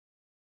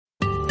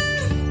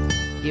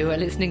You are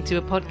listening to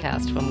a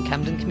podcast from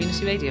Camden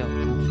Community Radio.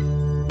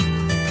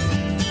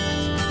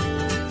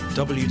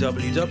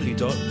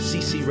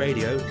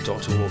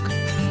 www.ccradio.org.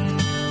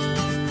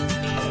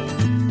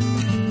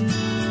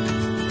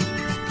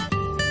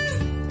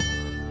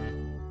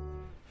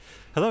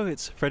 Hello,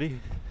 it's Freddie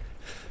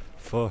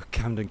for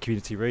Camden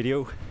Community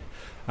Radio,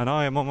 and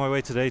I am on my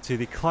way today to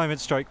the climate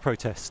strike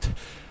protest.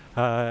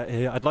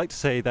 I'd like to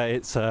say that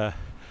it's an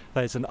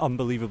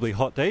unbelievably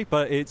hot day,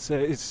 but it's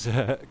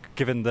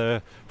given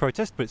the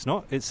protest, but it's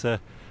not. It's an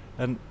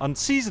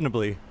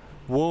unseasonably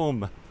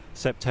warm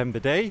September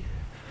day.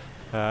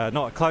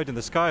 Not a cloud in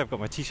the sky. I've got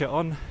my t-shirt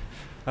on,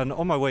 and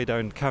on my way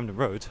down Camden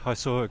Road, I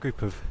saw a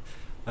group of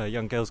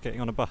young girls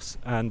getting on a bus,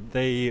 and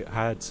they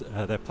had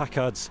their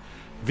placards,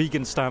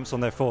 vegan stamps on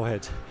their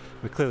forehead.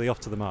 We're clearly off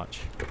to the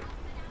march.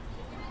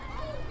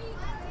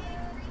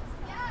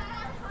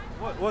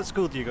 What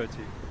school do you go to?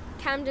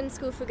 Camden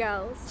School for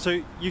Girls.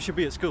 So you should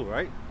be at school,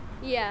 right?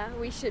 Yeah,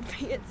 we should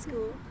be at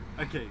school.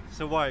 Okay,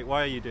 so why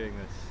are you doing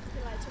this?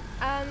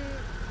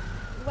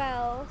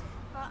 Well,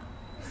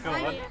 Go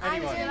on, I'm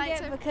anyone. doing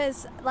it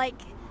because,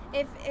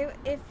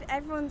 if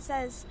everyone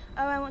says,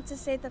 "Oh, I want to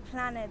save the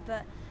planet,"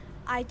 but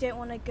I don't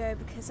want to go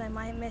because I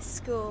might miss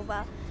school.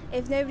 Well,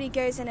 if nobody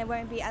goes, then it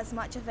won't be as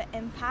much of an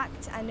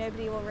impact, and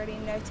nobody will really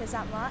notice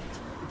that much.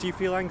 Do you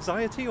feel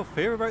anxiety or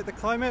fear about the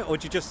climate, or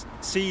do you just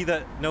see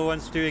that no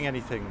one's doing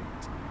anything?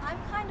 I'm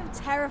kind of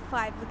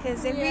terrified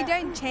because if we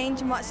don't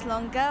change much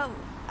longer,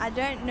 I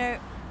don't know.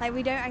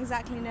 We don't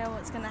exactly know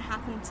what's going to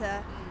happen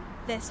to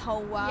this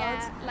whole world.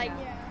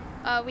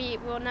 We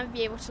will never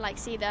be able to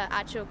see the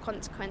actual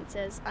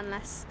consequences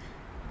unless,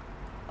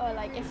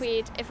 if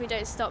we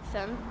don't stop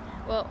them,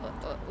 well,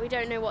 we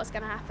don't know what's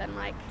going to happen.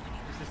 Is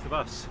this the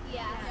bus?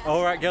 Yeah.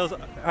 All right, girls,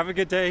 have a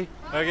good day.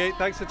 Okay,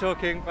 thanks for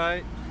talking.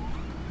 Bye.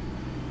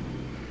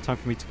 Time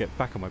for me to get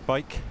back on my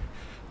bike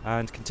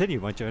and continue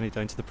my journey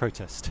down to the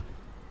protest.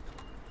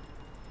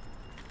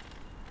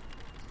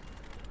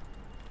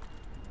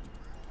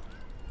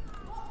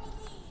 What we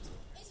need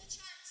is a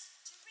chance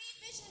to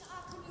re-envision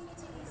our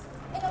communities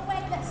in a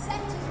way that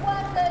centres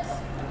workers'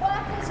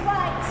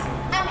 rights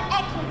and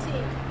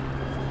equity.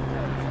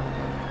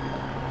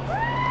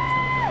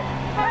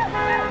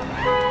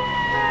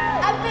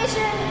 A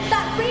vision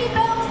that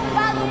rebuilds the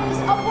values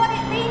of what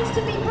it means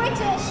to be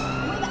British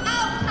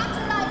without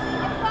catalysing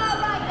a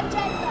far-right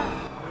agenda.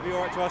 Would it be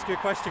all right to ask you a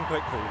question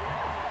quickly?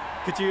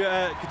 Could you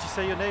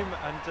say your name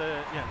and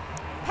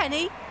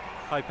Penny,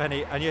 Hi,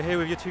 Penny, and you're here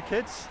with your two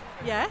kids?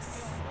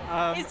 yes.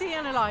 Izzy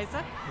and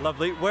Eliza.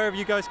 Lovely. Where have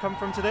you guys come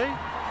from today?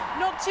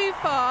 Not too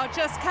far,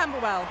 just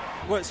Camberwell.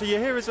 Well, so you're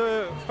here as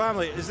a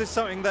family. Is this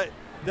something that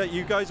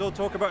you guys all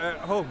talk about at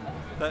home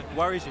that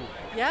worries you?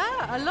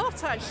 Yeah, a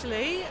lot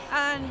actually.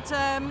 And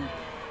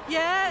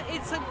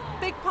it's a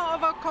big part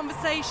of our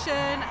conversation.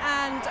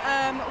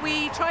 And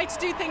we try to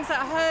do things at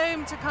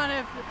home to kind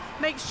of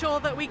make sure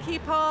that we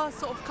keep our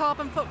sort of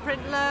carbon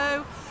footprint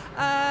low.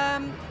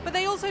 But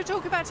they also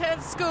talk about it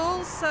at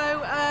schools.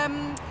 So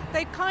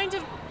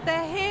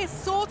they're here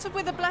sort of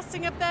with the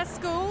blessing of their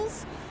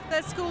schools.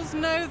 Their schools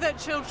know that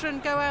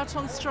children go out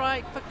on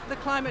strike for the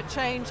climate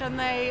change, and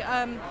they,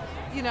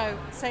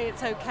 say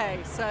it's okay.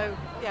 So,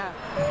 yeah.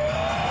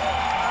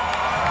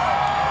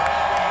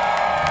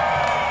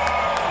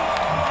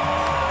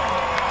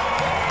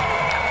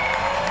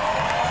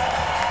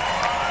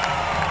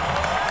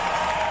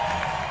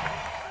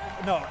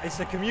 No, it's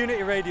a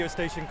community radio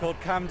station called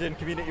Camden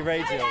Community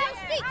Radio.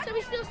 So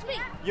we still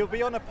speak. You'll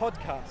be on a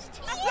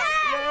podcast. Yay! Yay!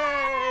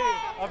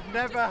 I've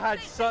never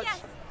had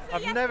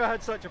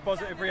such a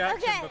positive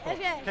reaction before.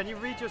 Okay. Can you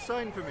read your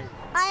sign for me?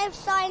 I have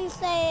signs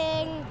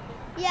saying,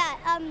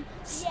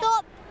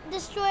 stop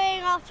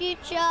destroying our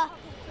future.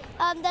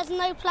 There's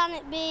no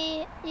planet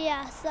B.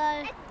 Yeah,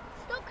 so.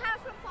 Stop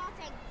cows from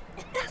farting.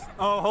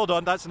 Oh, hold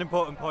on, that's an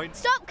important point.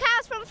 Stop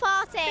cows from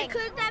farting.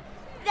 Because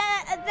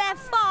their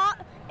fart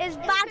is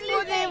bad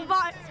for the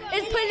environment.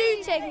 It's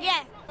polluting,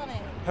 yeah.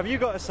 Have you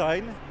got a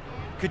sign?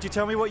 Could you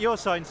tell me what your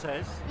sign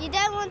says? You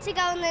don't want to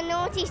go on the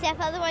naughty step,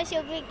 otherwise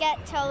you'll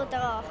get told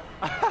off.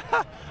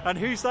 And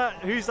who's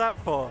that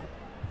for?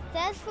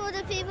 That's for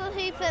the people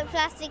who put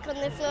plastic on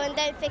the floor and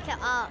don't pick it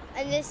up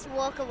and just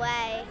walk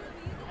away.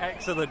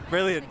 Excellent,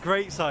 brilliant,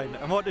 great sign.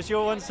 And what does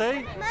your one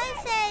say? Mine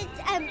says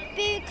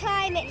boo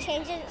climate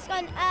change, and it's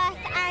got Earth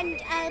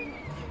and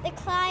the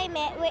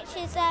climate, which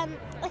is a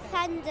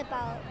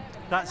thunderbolt.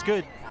 That's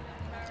good.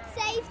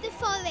 Save the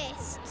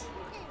forest.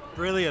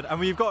 Brilliant. And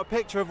we've got a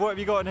picture of what have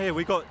you got in here?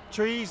 We've got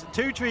trees,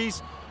 2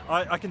 trees.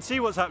 I can see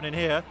what's happening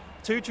here.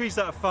 2 trees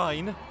that are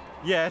fine,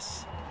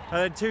 yes, and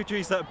then 2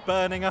 trees that are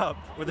burning up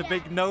with a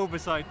big no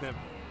beside them.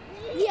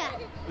 Yeah.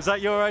 Is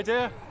that your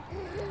idea?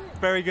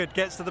 Very good,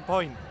 gets to the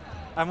point.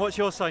 And what's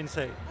your sign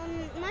say?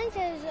 Mine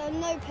says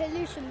no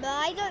pollution, but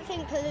I don't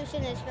think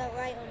pollution is spelled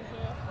right on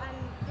here.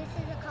 This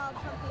is a car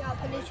pumping out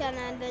pollution,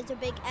 and there's a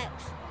big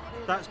X.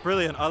 That's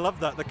brilliant. I love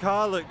that. The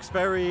car looks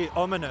very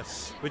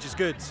ominous, which is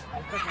good.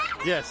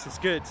 Yes, it's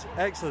good.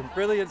 Excellent.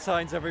 Brilliant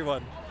signs,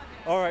 everyone.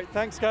 All right,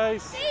 thanks,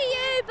 guys. See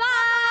you. Bye.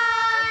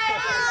 Bye.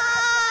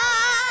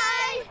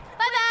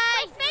 Bye.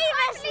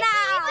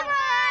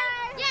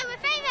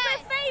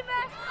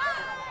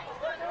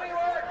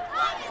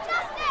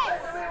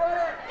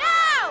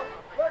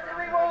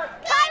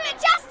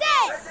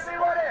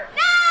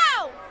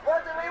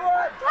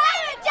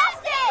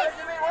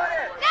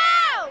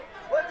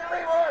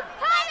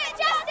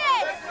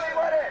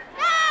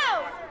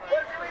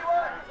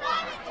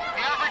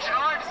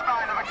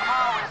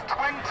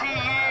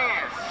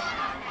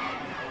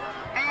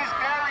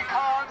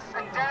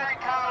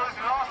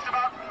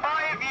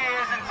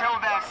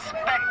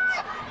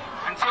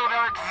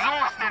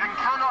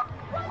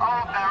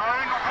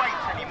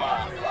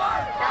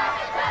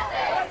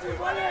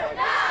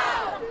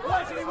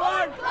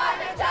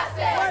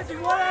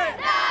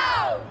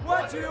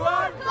 What do you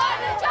want?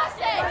 Climate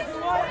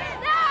justice!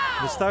 Now!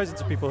 There's thousands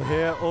of people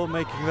here, all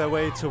making their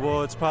way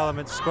towards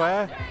Parliament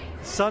Square.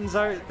 The sun's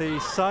out, the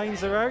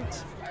signs are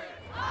out.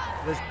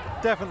 There's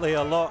definitely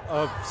a lot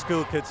of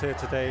school kids here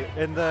today.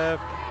 In the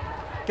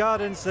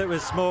gardens, there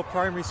was more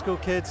primary school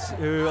kids,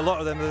 who a lot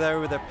of them are there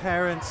with their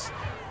parents.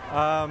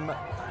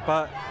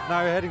 But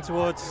now heading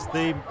towards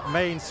the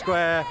main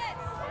square,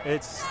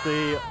 it's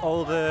the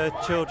older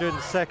children,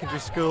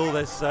 secondary school.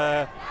 There's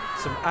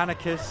some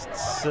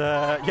anarchists,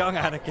 young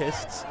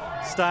anarchists,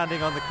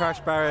 standing on the crash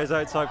barriers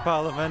outside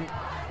Parliament.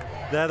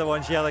 They're the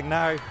ones yelling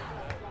now.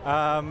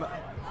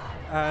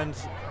 And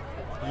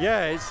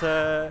yeah,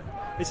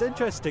 it's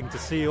interesting to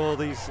see all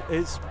these.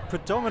 It's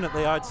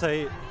predominantly, I'd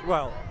say,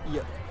 well,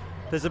 yeah,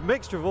 there's a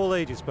mixture of all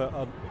ages, but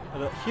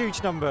a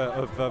huge number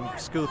of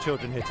school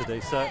children here today,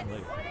 certainly.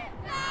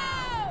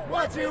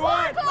 What do you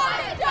want?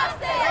 Climate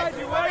justice! Where do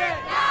you want it?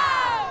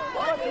 Now!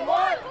 What do you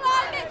want?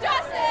 Climate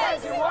justice! Where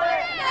do you want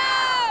it?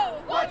 Now!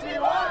 What do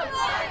you want?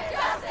 Climate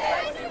justice!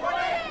 Where do you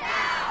want it?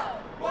 Now!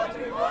 What do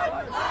you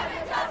want?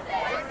 Climate justice!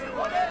 Where do you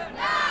want it?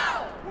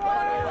 Now! What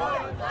do you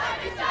want?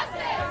 Climate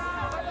justice!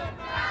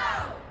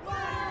 Now!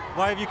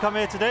 Why have you come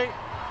here today?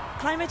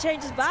 Climate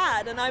change is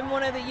bad, and I'm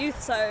one of the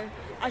youth, so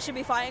I should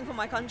be fighting for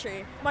my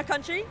country. My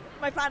country,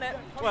 my planet.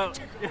 Well,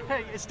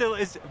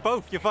 it's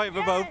both. You're fighting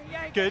for both.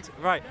 Yeah. Good.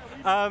 Right.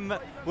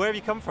 Where have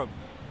you come from?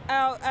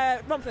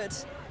 Romford.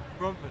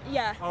 Romford.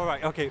 Yeah. All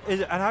right. Okay.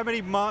 And how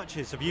many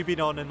marches have you been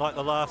on in like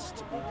the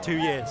last 2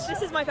 years?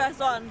 This is my first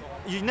one.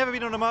 You've never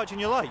been on a march in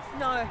your life?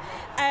 No.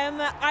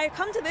 I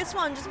come to this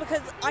one just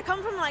because I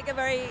come from like a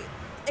very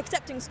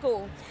accepting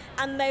school,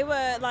 and they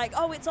were like,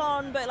 oh, it's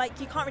on, but like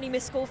you can't really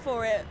miss school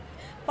for it.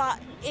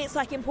 But it's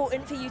like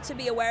important for you to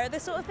be aware of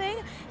this sort of thing.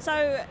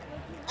 So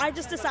I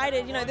just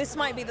decided, this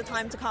might be the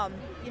time to come.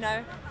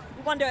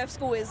 Wonder if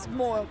school is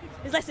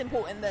less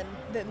important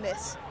than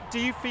this. Do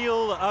you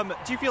feel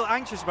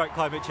anxious about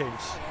climate change?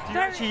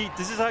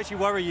 Does this actually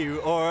worry you,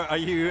 or are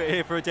you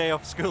here for a day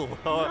off school?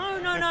 Or?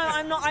 No,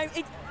 I'm not.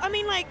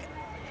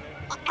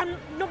 I'm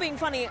not being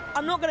funny.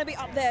 I'm not going to be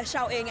up there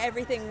shouting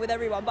everything with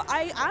everyone, but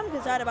I am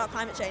concerned about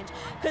climate change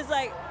because,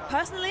 like,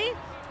 personally,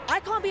 I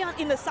can't be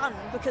in the sun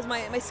because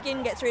my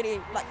skin gets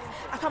really, like,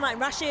 I come out in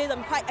rashes.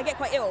 I get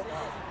quite ill.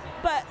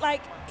 But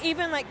like,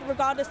 even like,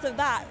 regardless of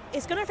that,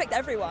 it's going to affect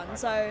everyone.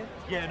 So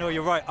yeah, no,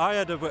 you're right.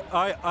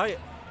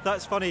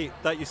 That's funny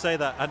that you say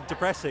that, and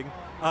depressing,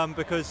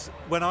 because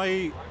when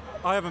I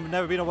haven't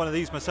never been on one of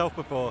these myself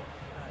before,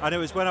 and it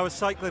was when I was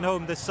cycling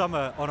home this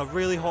summer on a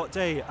really hot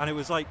day, and it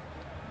was like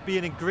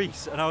being in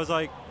Greece, and I was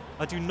like,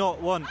 I do not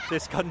want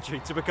this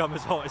country to become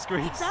as hot as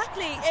Greece.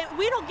 Exactly.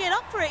 We don't get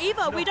up for it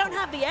either. No. We don't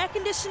have the air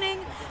conditioning.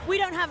 We're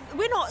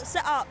not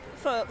set up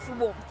for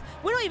warmth.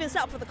 We're not even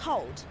set up for the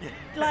cold.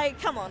 Like,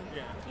 come on.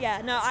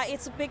 Yeah, no,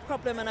 it's a big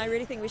problem, and I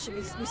really think we should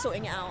be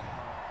sorting it out.